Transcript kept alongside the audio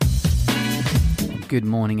Good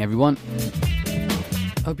morning, everyone.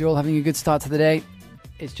 Hope you're all having a good start to the day.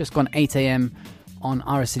 It's just gone 8 a.m. on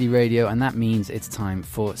RS City Radio, and that means it's time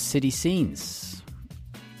for City Scenes.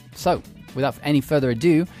 So, without any further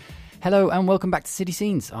ado, hello and welcome back to City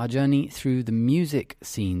Scenes, our journey through the music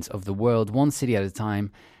scenes of the world, one city at a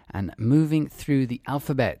time, and moving through the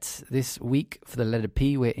alphabet. This week, for the letter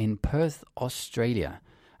P, we're in Perth, Australia,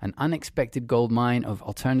 an unexpected gold mine of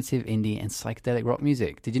alternative, indie, and psychedelic rock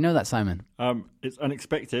music. Did you know that, Simon? It's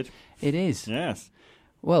unexpected. It is. Yes.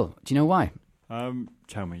 Well, do you know why?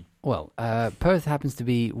 Tell me. Well, Perth happens to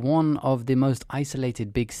be one of the most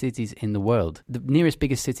isolated big cities in the world. The nearest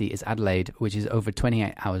biggest city is Adelaide, which is over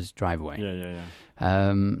 28 hours drive away. Yeah.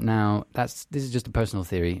 Now, this is just a personal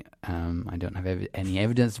theory. I don't have any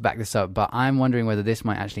evidence to back this up, but I'm wondering whether this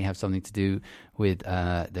might actually have something to do with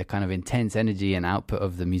the kind of intense energy and output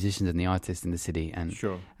of the musicians and the artists in the city. And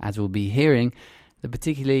sure. As we'll be hearing, the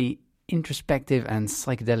particularly introspective and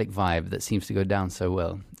psychedelic vibe that seems to go down so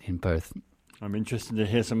well in Perth. I'm interested to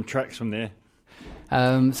hear some tracks from there.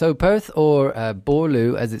 So Perth, or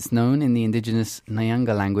Boorloo as it's known in the indigenous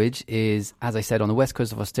Nyungar language, is, as I said, on the west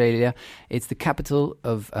coast of Australia. It's the capital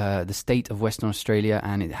of the state of Western Australia,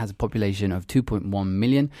 and it has a population of 2.1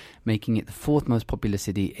 million, making it the fourth most populous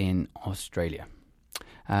city in Australia.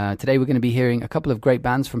 Today we're going to be hearing a couple of great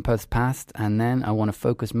bands from Perth's past, and then I want to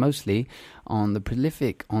focus mostly on the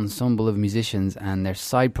prolific ensemble of musicians and their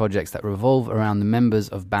side projects that revolve around the members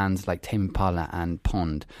of bands like Tame Impala and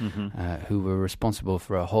Pond, who were responsible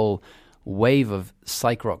for a whole wave of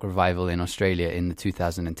psych rock revival in Australia in the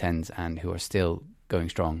 2010s and who are still going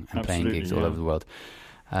strong and playing gigs all over the world.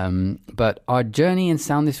 But our journey in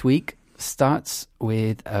sound this week starts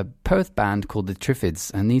with a Perth band called the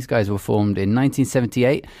Triffids, and these guys were formed in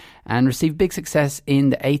 1978 and received big success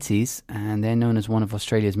in the 80s, and they're known as one of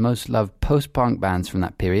Australia's most loved post-punk bands from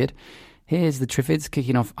that period. Here's the Triffids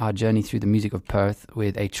kicking off our journey through the music of Perth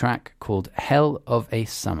with a track called Hell of a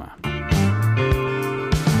Summer.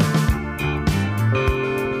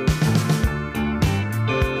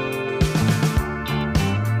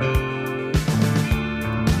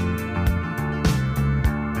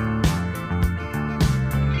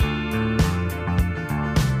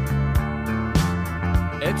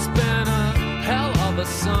 It's been a hell of a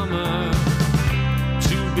summer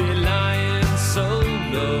to be lying so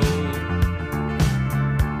low.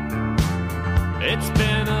 It's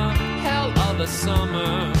been a hell of a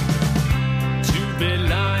summer to be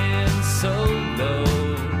lying so low.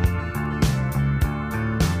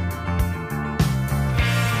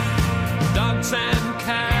 Dogs and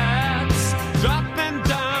cats dropping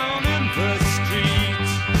down in the street.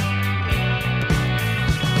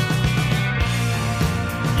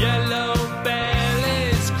 Yellow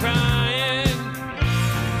bellies crying,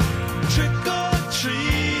 trick or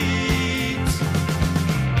treat,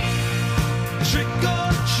 trick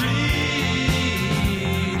or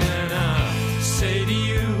treat. And I say to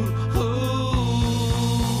you,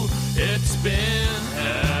 ooh, it's been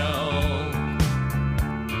hell.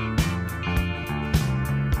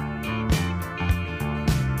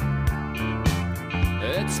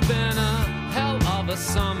 It's been a hell of a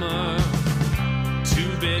summer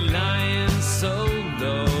to be lying so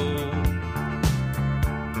low.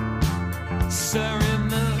 Sir, in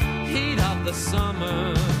the heat of the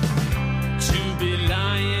summer, to be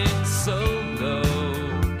lying so low.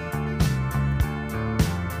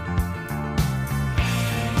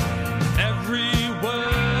 Every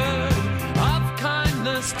word of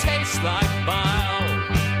kindness tastes like bile.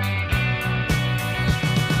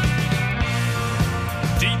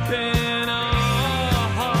 Deep in our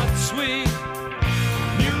hearts we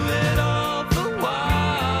knew it all the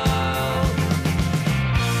while.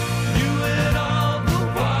 Knew it all the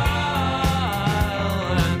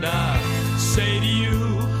while. And I say to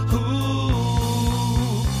you,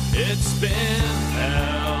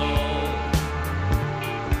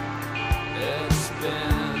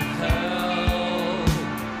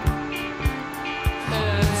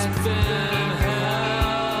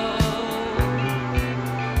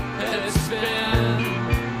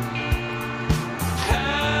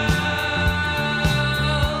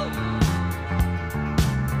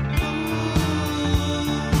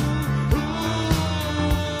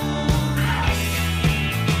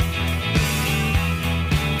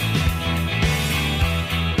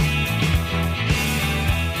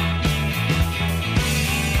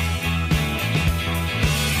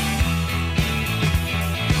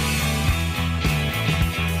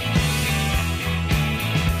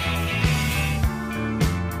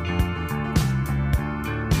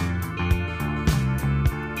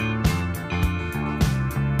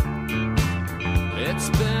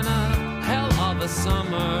 the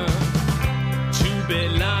summer to be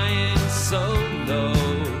lying so low.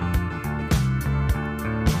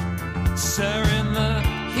 Sir, in the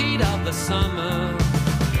heat of the summer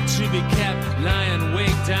to be kept lying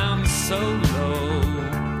way down so low.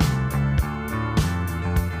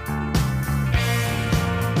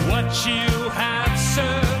 What you have,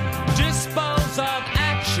 sir, dispose of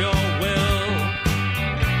at your will.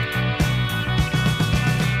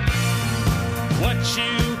 What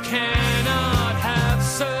you cannot have,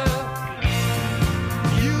 sir,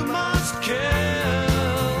 you must kill.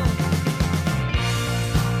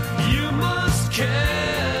 You must kill.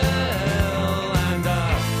 And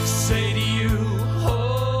I say to you,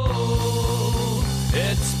 oh,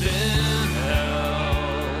 it's been hell.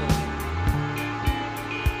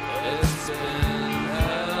 It's been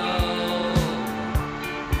hell.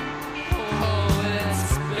 Oh,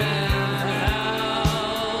 it's been hell.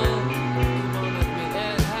 Come on with me.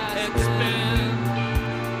 It's been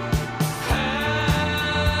hell.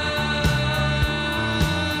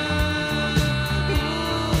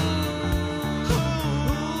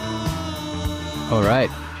 All right,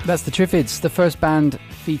 that's the Triffids, the first band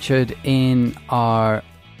featured in our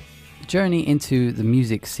journey into the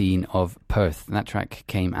music scene of Perth. And that track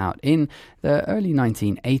came out in the early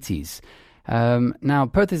 1980s. Now,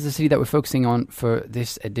 Perth is the city that we're focusing on for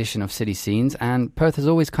this edition of City Scenes, and Perth has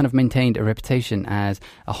always kind of maintained a reputation as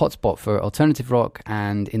a hotspot for alternative rock,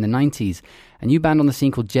 and in the 90s, a new band on the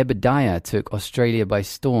scene called Jebediah took Australia by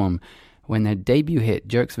storm when their debut hit,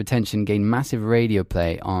 Jerks of Attention, gained massive radio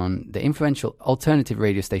play on the influential alternative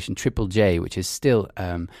radio station Triple J, which is still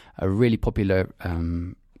a really popular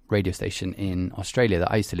radio station in Australia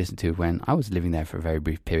that I used to listen to when I was living there for a very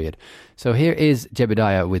brief period. So here is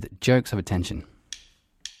Jebediah with Jerks of Attention.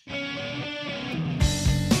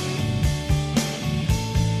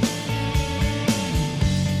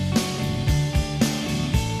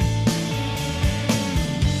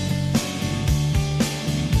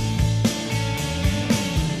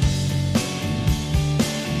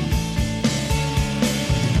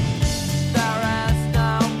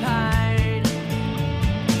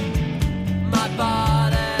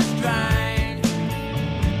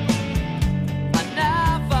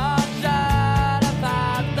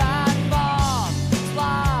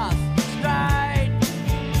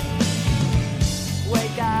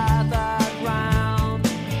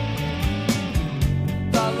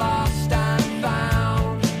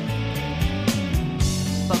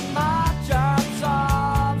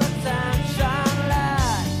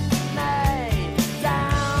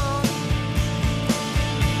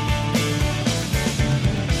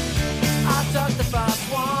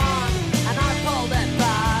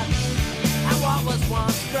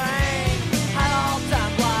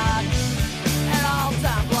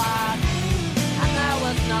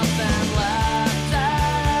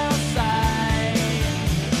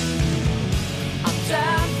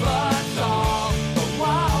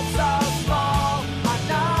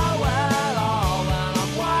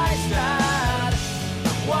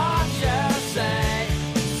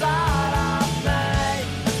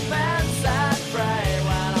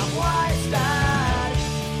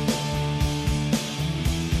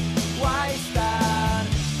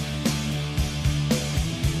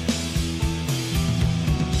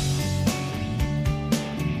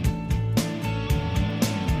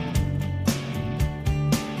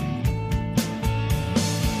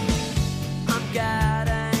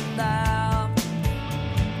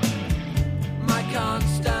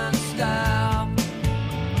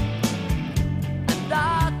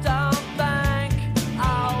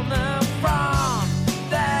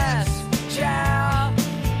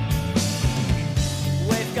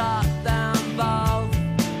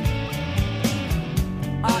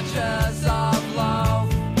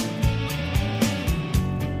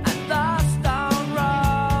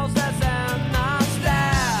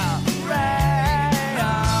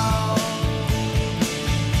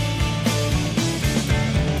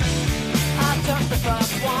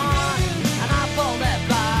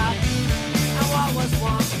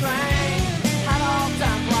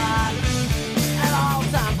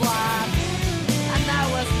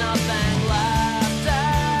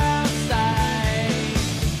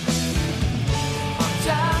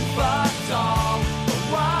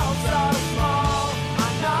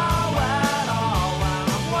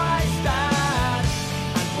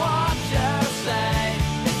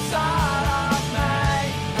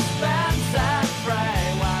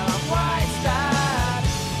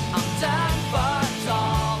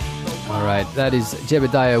 That is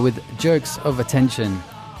Jebediah with Jerks of Attention.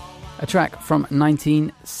 A track from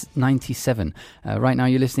 1997. Right now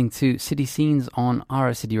you're listening to City Scenes on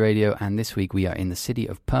RR City Radio, and this week we are in the city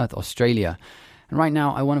of Perth, Australia. And right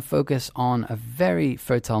now I want to focus on a very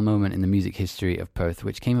fertile moment in the music history of Perth,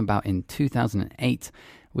 which came about in 2008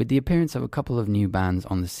 with the appearance of a couple of new bands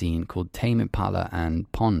on the scene called Tame Impala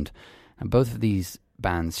and Pond. And both of these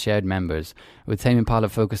bands shared members, with Tame Impala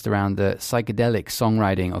focused around the psychedelic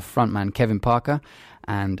songwriting of frontman Kevin Parker,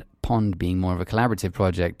 and Pond being more of a collaborative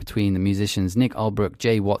project between the musicians Nick Allbrook,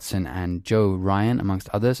 Jay Watson and Joe Ryan, amongst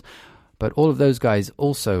others. But all of those guys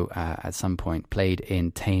also at some point played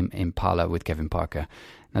in Tame Impala with Kevin Parker.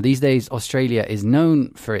 Now these days Australia is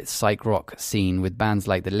known for its psych rock scene, with bands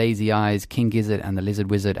like the Lazy Eyes, King Gizzard and the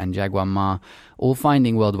Lizard Wizard and Jagwar Ma all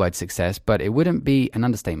finding worldwide success, but it wouldn't be an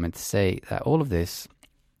understatement to say that all of this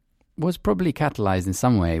was probably catalyzed in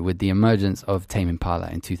some way with the emergence of Tame Impala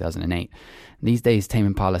in 2008. These days, Tame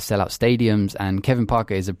Impala sell out stadiums, and Kevin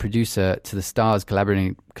Parker is a producer to the stars,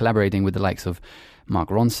 collaborating with the likes of Mark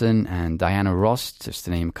Ronson and Diana Ross, just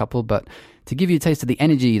to name a couple. But to give you a taste of the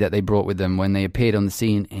energy that they brought with them when they appeared on the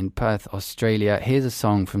scene in Perth, Australia, here's a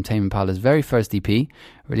song from Tame Impala's very first EP,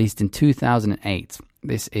 released in 2008.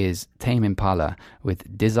 This is Tame Impala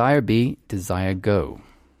with Desire Be, Desire Go. Desire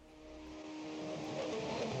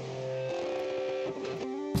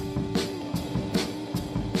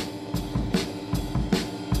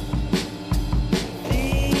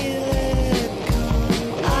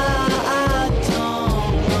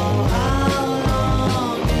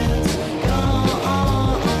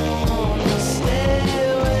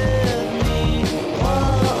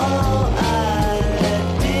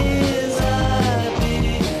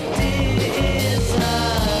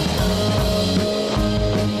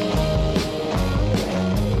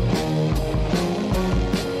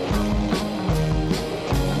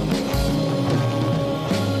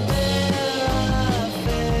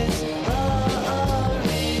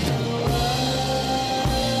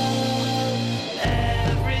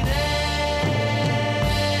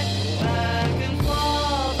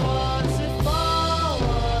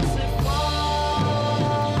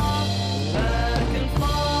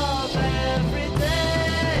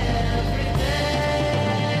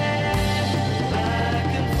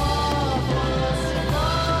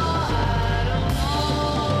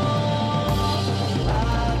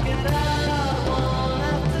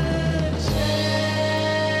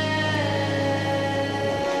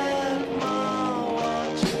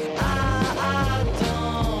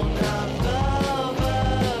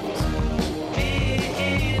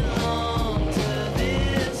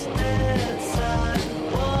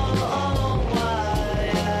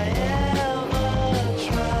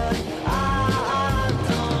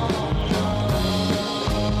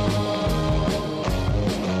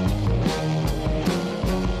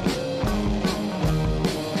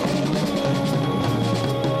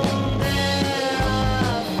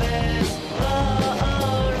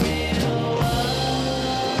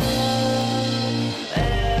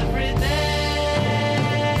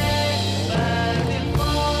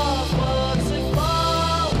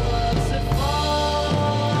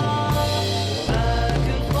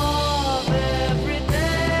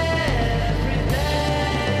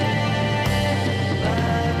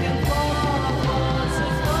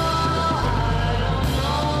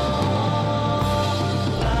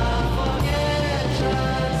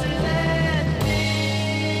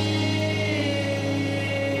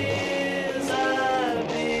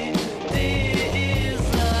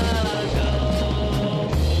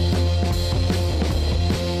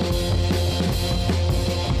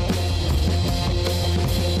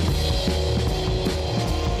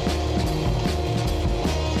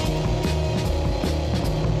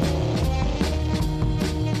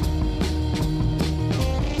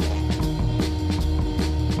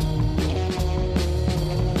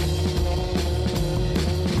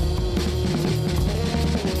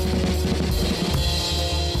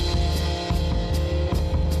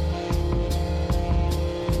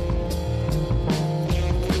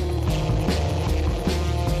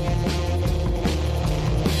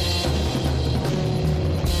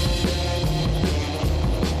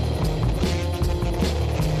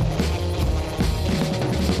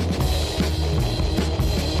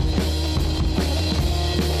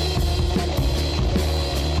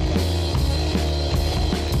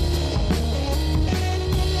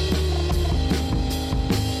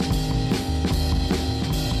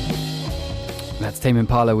Tame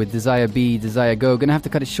Impala with Desire Be, Desire Go. Gonna have to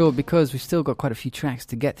cut it short because we've still got quite a few tracks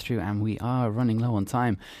to get through and we are running low on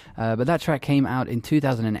time. But that track came out in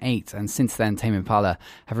 2008 and since then Tame Impala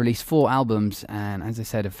have released 4 albums and, as I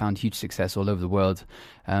said, have found huge success all over the world.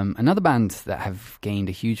 Another band that have gained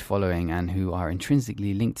a huge following and who are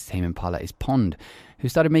intrinsically linked to Tame Impala is Pond, who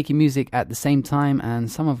started making music at the same time and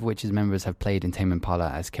some of which his members have played in Tame Impala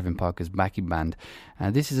as Kevin Parker's backing band.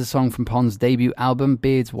 This is a song from Pond's debut album,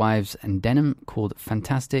 Beards, Wives and Denim, called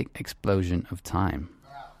Fantastic Explosion of Time.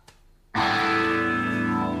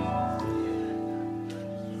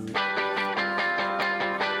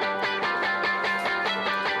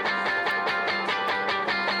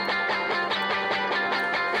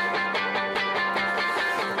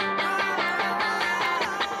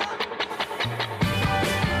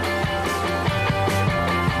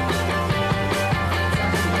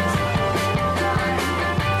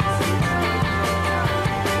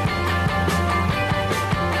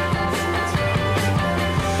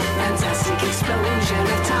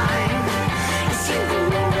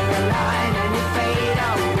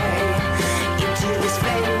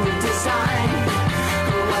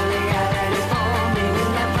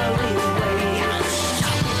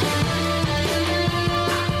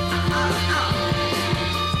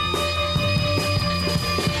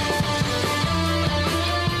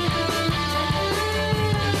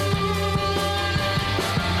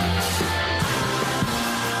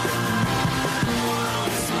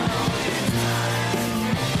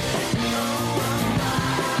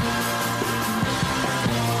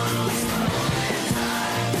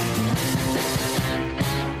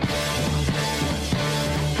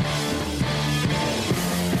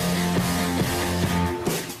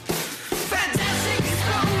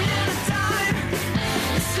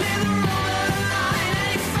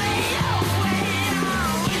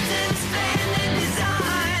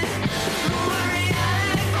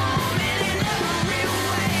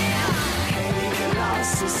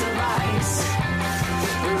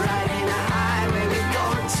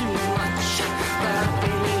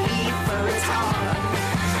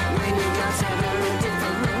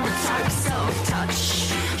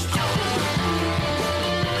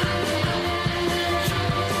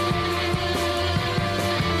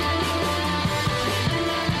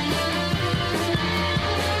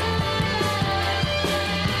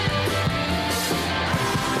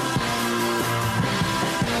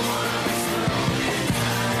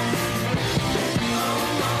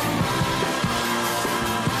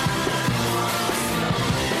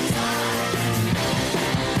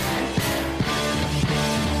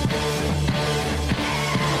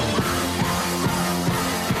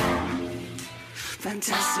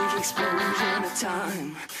 Fantastic explosion of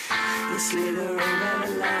time. You slither over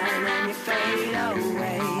the line and you fade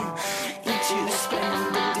away into the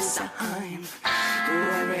splendid design.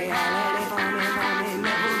 A reality forming in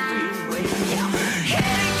every way.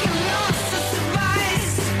 Headache and loss of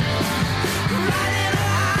device. Riding a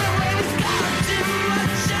highway with got too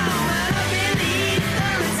much on. I believe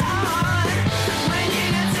there is hard when you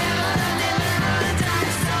get different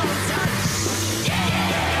types of touch.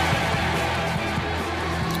 Yeah.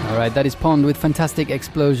 Alright, that is Pond with Fantastic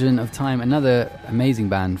Explosion of Time, another amazing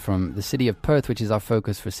band from the city of Perth, which is our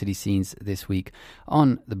focus for city scenes this week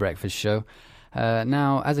on The Breakfast Show.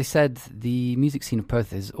 Now, as I said, the music scene of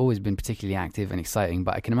Perth has always been particularly active and exciting,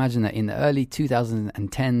 but I can imagine that in the early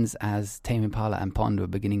 2010s, as Tame Impala and Pond were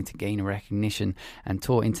beginning to gain recognition and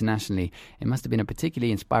tour internationally, it must have been a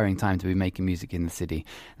particularly inspiring time to be making music in the city.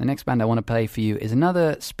 The next band I want to play for you is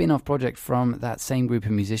another spin-off project from that same group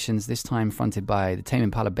of musicians, this time fronted by the Tame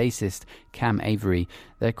Impala bassist Cam Avery.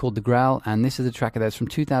 They're called The Growl, and this is a track of theirs from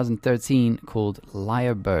 2013 called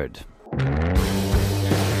Liar Bird.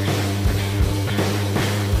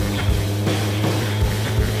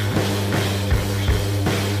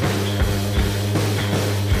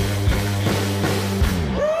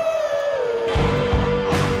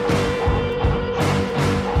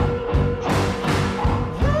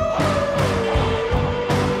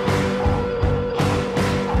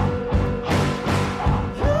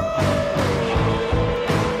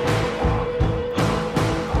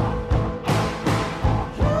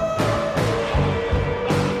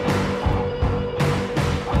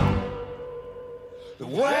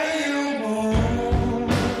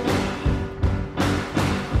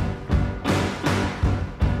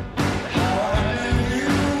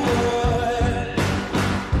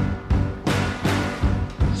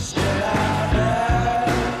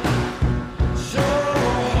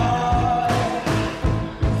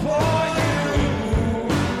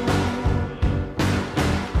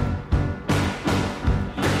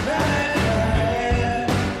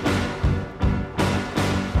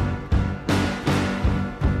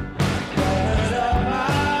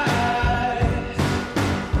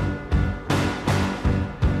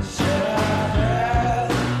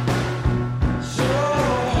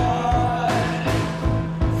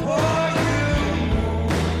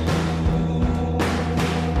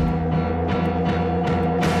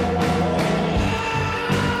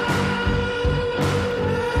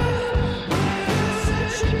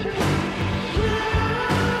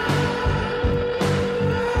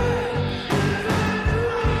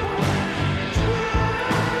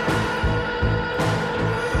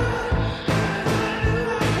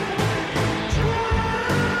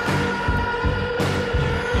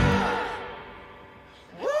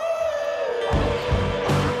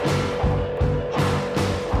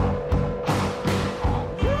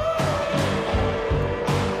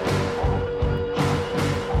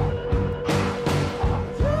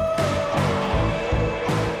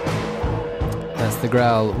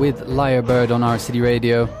 Growl with Lyrebird on our city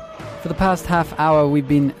radio. For the past half hour, we've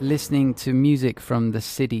been listening to music from the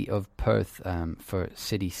city of Perth for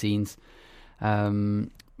city scenes.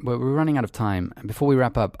 We're running out of time. Before we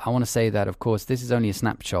wrap up, I want to say that, of course, this is only a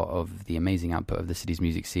snapshot of the amazing output of the city's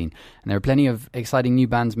music scene. And there are plenty of exciting new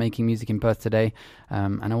bands making music in Perth today.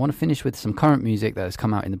 And I want to finish with some current music that has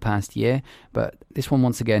come out in the past year. But this one,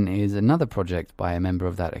 once again, is another project by a member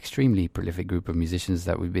of that extremely prolific group of musicians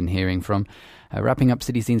that we've been hearing from. Wrapping up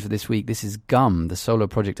city scenes for this week, this is Gum, the solo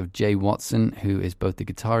project of Jay Watson, who is both the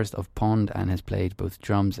guitarist of Pond and has played both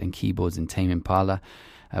drums and keyboards in Tame Impala.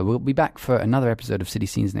 We'll be back for another episode of City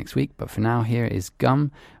Scenes next week, but for now, here is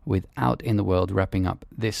Gum with Out in the World, wrapping up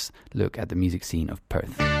this look at the music scene of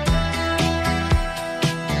Perth.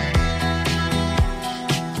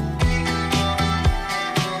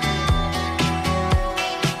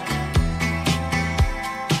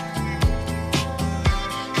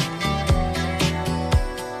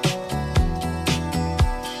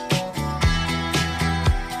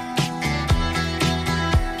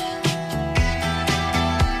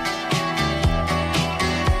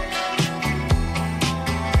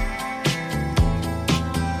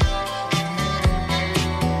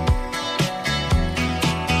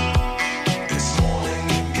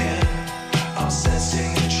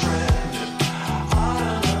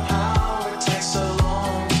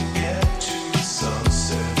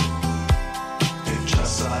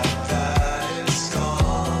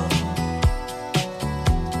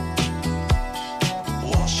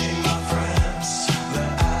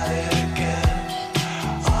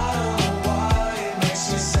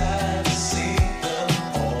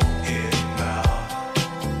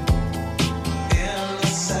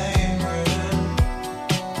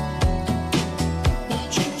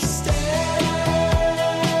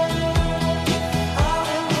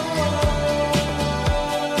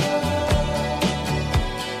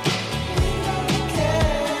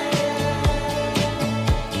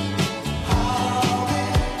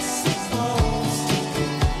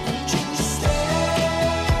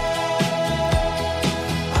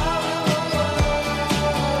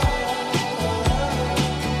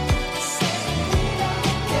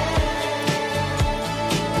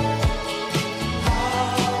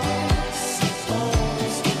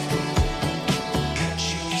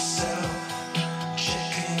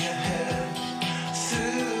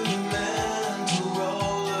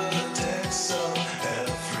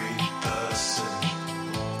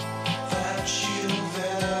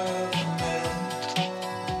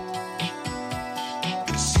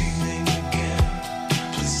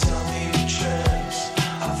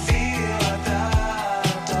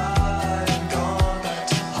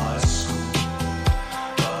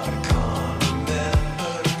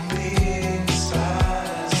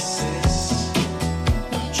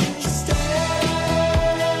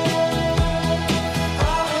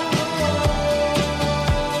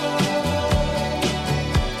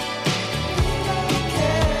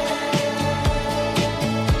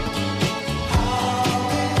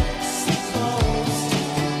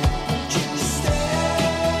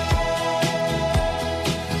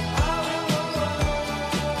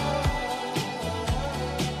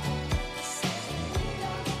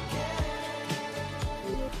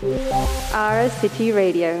 Ara City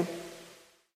Radio.